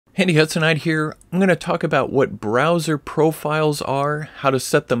Handy Hudsonite here. I'm going to talk about what browser profiles are, how to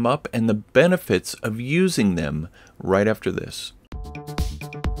set them up, and the benefits of using them right after this.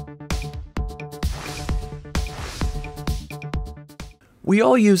 We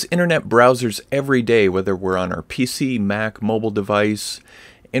all use internet browsers every day, whether we're on our PC, Mac, mobile device,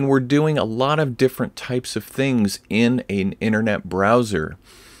 and we're doing a lot of different types of things in an internet browser.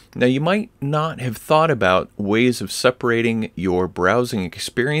 Now, you might not have thought about ways of separating your browsing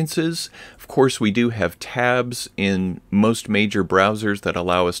experiences. Of course, we do have tabs in most major browsers that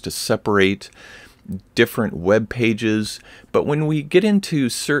allow us to separate different web pages. But when we get into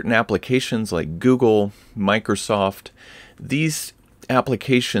certain applications like Google, Microsoft, these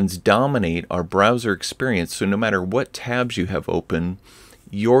applications dominate our browser experience. So no matter what tabs you have open,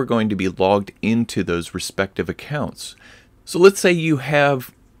 you're going to be logged into those respective accounts. So let's say you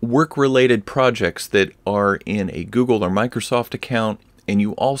have work-related projects that are in a Google or Microsoft account, and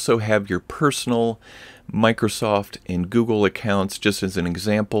you also have your personal Microsoft and Google accounts. Just as an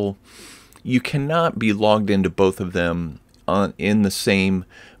example, you cannot be logged into both of them in the same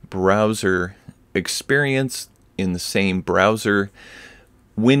browser experience, in the same browser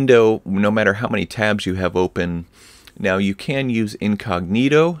window, no matter how many tabs you have open. Now, you can use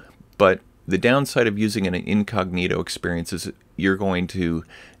incognito, but the downside of using an incognito experience is you're going to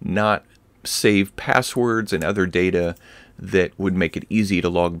not save passwords and other data that would make it easy to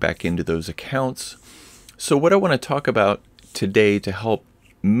log back into those accounts. So what I want to talk about today to help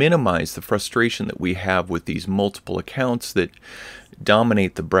minimize the frustration that we have with these multiple accounts that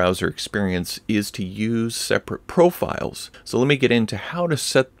dominate the browser experience is to use separate profiles. So let me get into how to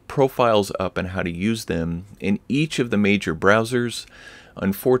set profiles up and how to use them in each of the major browsers.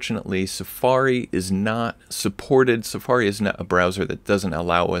 Unfortunately, Safari is not supported. Safari is not a browser that doesn't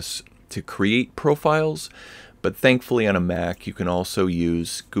allow us to create profiles, but thankfully on a Mac you can also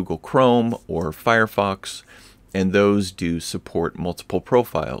use Google Chrome or Firefox, and those do support multiple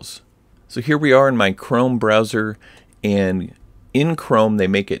profiles. So here we are in my Chrome browser, and in Chrome they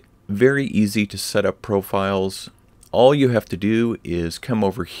make it very easy to set up profiles. All you have to do is come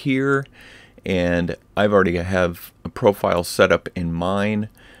over here, and I've already have a profile set up in mine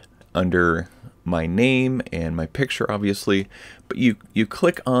under my name and my picture, obviously. But you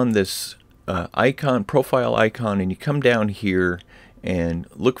click on this icon, profile icon, and you come down here and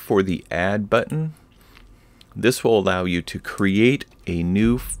look for the add button. This will allow you to create a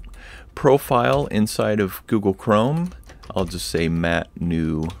new profile inside of Google Chrome. I'll just say Matt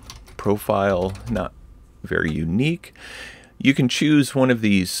new profile, not very unique. You can choose one of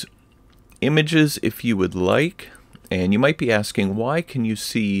these images if you would like, and you might be asking, why can you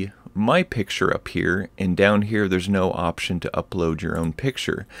see my picture up here and down here there's no option to upload your own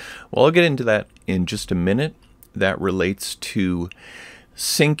picture? Well, I'll get into that in just a minute. That relates to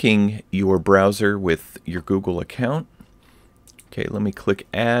syncing your browser with your Google account. Okay, let me click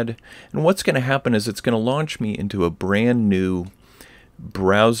add, and what's going to happen is it's going to launch me into a brand new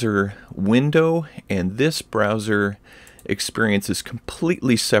browser window, and this browser experience is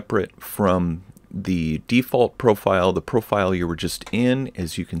completely separate from the default profile, the profile you were just in.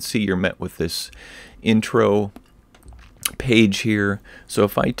 As you can see, you're met with this intro page here. So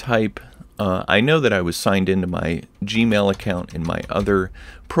if I type, I know that I was signed into my Gmail account in my other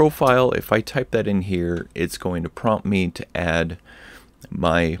profile. If I type that in here, it's going to prompt me to add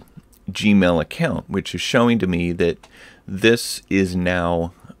my Gmail account, which is showing to me that this is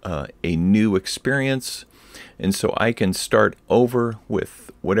now a new experience. And so I can start over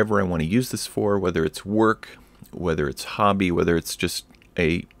with whatever I want to use this for, whether it's work, whether it's hobby, whether it's just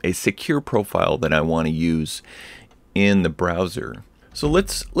a secure profile that I want to use in the browser. So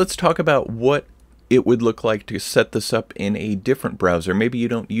let's talk about what it would look like to set this up in a different browser. Maybe you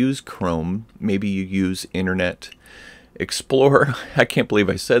don't use Chrome, maybe you use Internet Explorer. I can't believe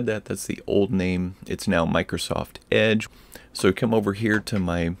I said that. That's the old name. It's now Microsoft Edge. So come over here to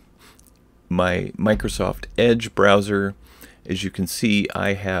my Microsoft Edge browser. As you can see,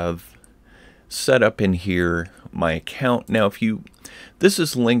 I have set up in here my account. Now, this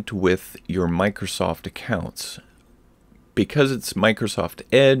is linked with your Microsoft accounts. Because it's Microsoft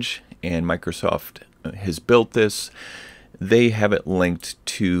Edge and Microsoft has built this, they have it linked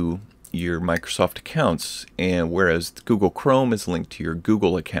to your Microsoft accounts, and whereas Google Chrome is linked to your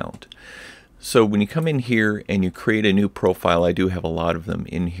Google account. So when you come in here and you create a new profile, I do have a lot of them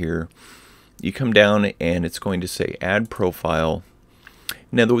in here. You come down and it's going to say add profile.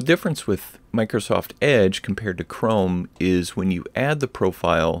 Now the difference with Microsoft Edge compared to Chrome is when you add the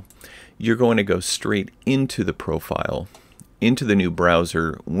profile, you're going to go straight into the profile, into the new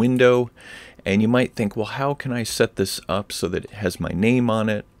browser window, And you might think, well, how can I set this up so that it has my name on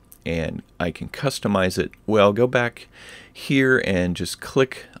it? and I can customize it. Well, go back here and just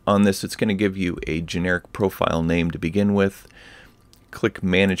click on this. It's going to give you a generic profile name to begin with. Click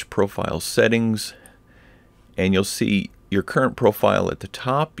Manage Profile Settings, and you'll see your current profile at the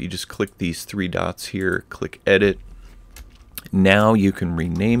top. You just click these three dots here, click Edit. Now you can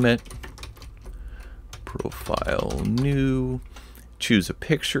rename it Profile New. Choose a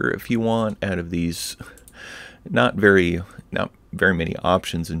picture if you want out of these not very many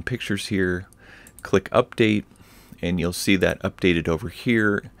options in pictures here. Click Update, and you'll see that updated over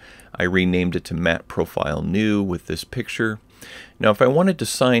here. I renamed it to Matte Profile New with this picture. Now if I wanted to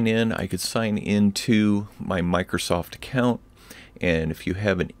sign in, I could sign into my Microsoft account, and if you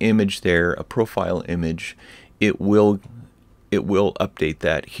have an image there, a profile image, it will update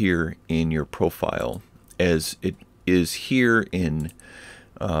that here in your profile, as it is here in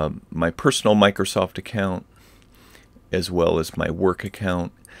my personal Microsoft account as well as my work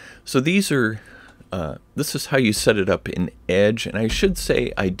account. So these are this is how you set it up in Edge. And I should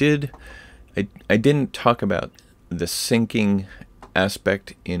say I didn't talk about the syncing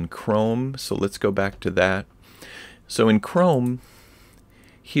aspect in Chrome, so let's go back to that. So in Chrome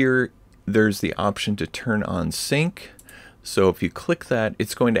here, there's the option to turn on sync. So if you click that,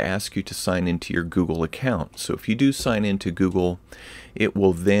 it's going to ask you to sign into your Google account. So if you do sign into Google, it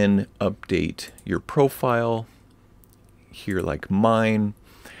will then update your profile here, like mine,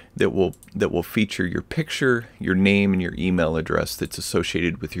 that will feature your picture, your name, and your email address that's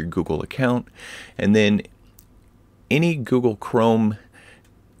associated with your Google account. And then any Google Chrome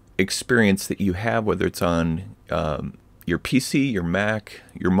experience that you have, whether it's on your PC, your Mac,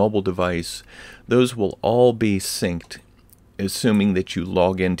 your mobile device, those will all be synced, assuming that you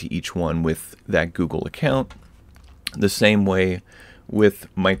log into each one with that Google account. The same way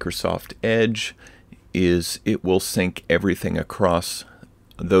with Microsoft Edge is it will sync everything across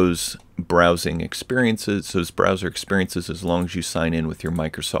those browsing experiences, those browser experiences, as long as you sign in with your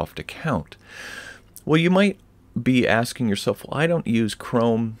Microsoft account. Well, you might be asking yourself, well, I don't use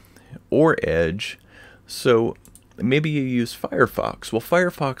Chrome or Edge, so maybe you use Firefox. Well,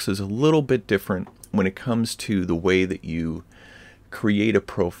 Firefox is a little bit different when it comes to the way that you create a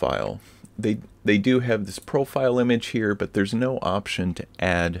profile. They do have this profile image here, but there's no option to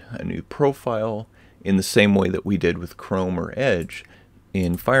add a new profile in the same way that we did with Chrome or Edge.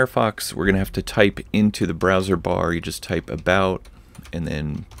 In Firefox, we're going to have to type into the browser bar. You just type About and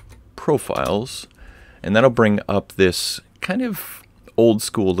then Profiles, and that'll bring up this kind of old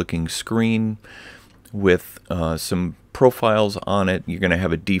school looking screen with some profiles on it. You're going to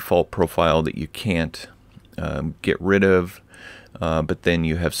have a default profile that you can't get rid of, but then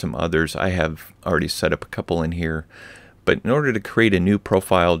you have some others. I have already set up a couple in here, but in order to create a new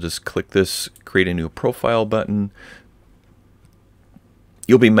profile, just click this Create a New Profile button.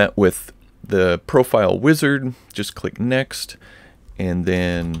 You'll be met with the profile wizard. Just click Next, and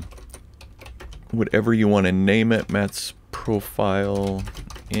then whatever you want to name it, Matt's Profile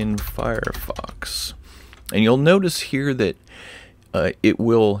in Firefox. And you'll notice here that it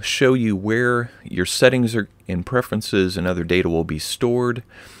will show you where your settings are and preferences and other data will be stored.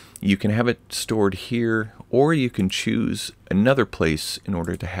 You can have it stored here, or you can choose another place in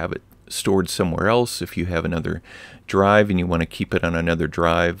order to have it stored somewhere else. If you have another drive and you want to keep it on another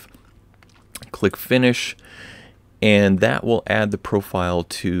drive, click Finish, and that will add the profile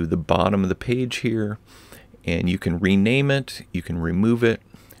to the bottom of the page here. And you can rename it, you can remove it,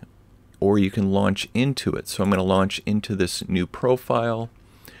 or you can launch into it. So I'm going to launch into this new profile.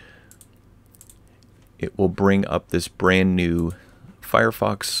 It will bring up this brand new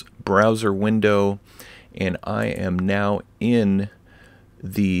Firefox browser window, and I am now in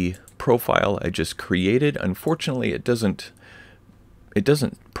the profile I just created. Unfortunately, it doesn't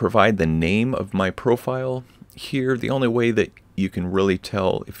provide the name of my profile here. The only way that you can really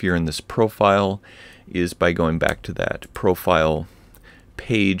tell if you're in this profile is by going back to that profile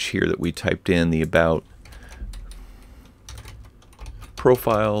page here that we typed in, the About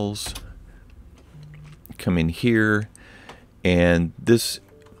Profiles. Come in here, and this,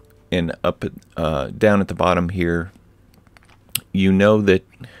 and up down at the bottom here, you know that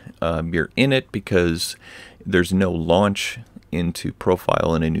you're in it because there's no launch into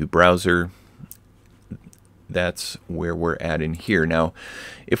profile in a new browser. That's where we're at in here. Now,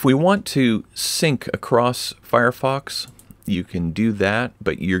 if we want to sync across Firefox, you can do that,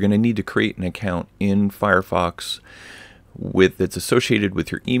 but you're going to need to create an account in Firefox that's associated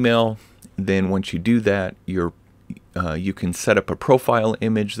with your email. Then once you do that, you can set up a profile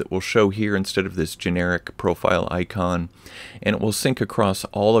image that will show here instead of this generic profile icon, and it will sync across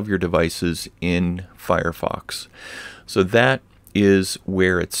all of your devices in Firefox. So that is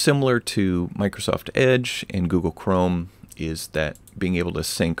where it's similar to Microsoft Edge and Google Chrome, is that being able to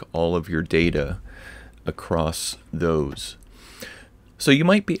sync all of your data across those. So you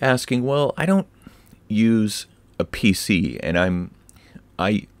might be asking, well, I don't use a PC, and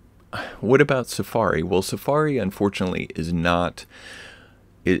what about Safari? Well, Safari unfortunately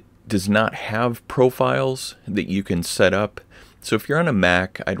does not have profiles that you can set up. So if you're on a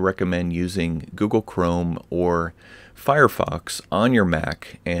Mac, I'd recommend using Google Chrome or Firefox on your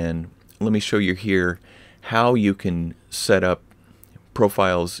Mac. And let me show you here how you can set up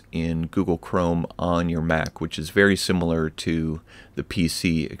profiles in Google Chrome on your Mac, which is very similar to the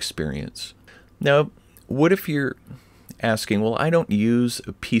PC experience. Now, what if you're asking, well, I don't use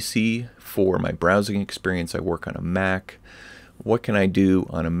a PC for my browsing experience, I work on a Mac. What can I do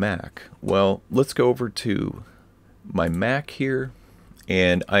on a Mac? Well, let's go over to my Mac here,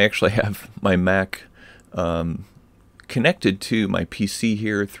 and I actually have my Mac connected to my PC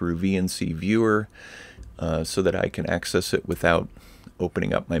here through VNC Viewer so that I can access it without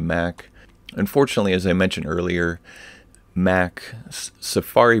opening up my Mac. Unfortunately, as I mentioned earlier, Mac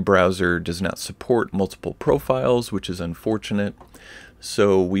Safari browser does not support multiple profiles, which is unfortunate.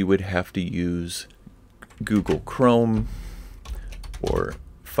 So we would have to use Google Chrome or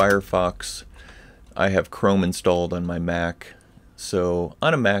Firefox. I have Chrome installed on my Mac. So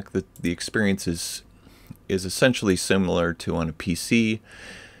on a Mac, the experience is essentially similar to on a PC.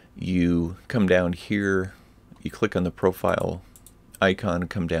 You come down here, you click on the profile icon,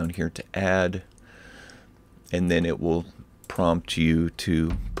 come down here to add, and then it will prompt you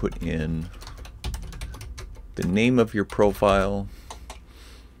to put in the name of your profile.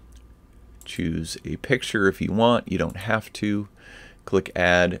 Choose a picture if you want, you don't have to. Click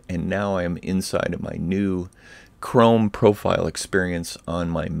add, and now I am inside of my new Chrome profile experience on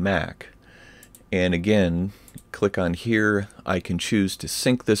my Mac. And again, click on here. I can choose to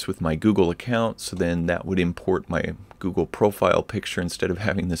sync this with my Google account, so then that would import my Google profile picture instead of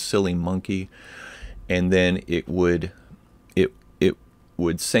having this silly monkey. And then it would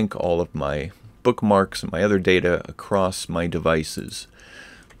sync all of my bookmarks and my other data across my devices.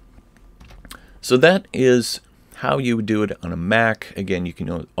 So that is how you would do it on a Mac. Again, you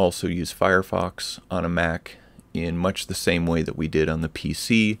can also use Firefox on a Mac in much the same way that we did on the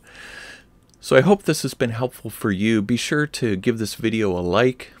PC. So I hope this has been helpful for you. Be sure to give this video a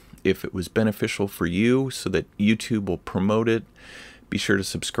like if it was beneficial for you so that YouTube will promote it. Be sure to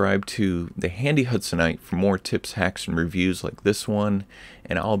subscribe to the Handy Hudsonite for more tips, hacks, and reviews like this one,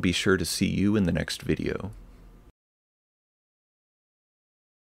 and I'll be sure to see you in the next video.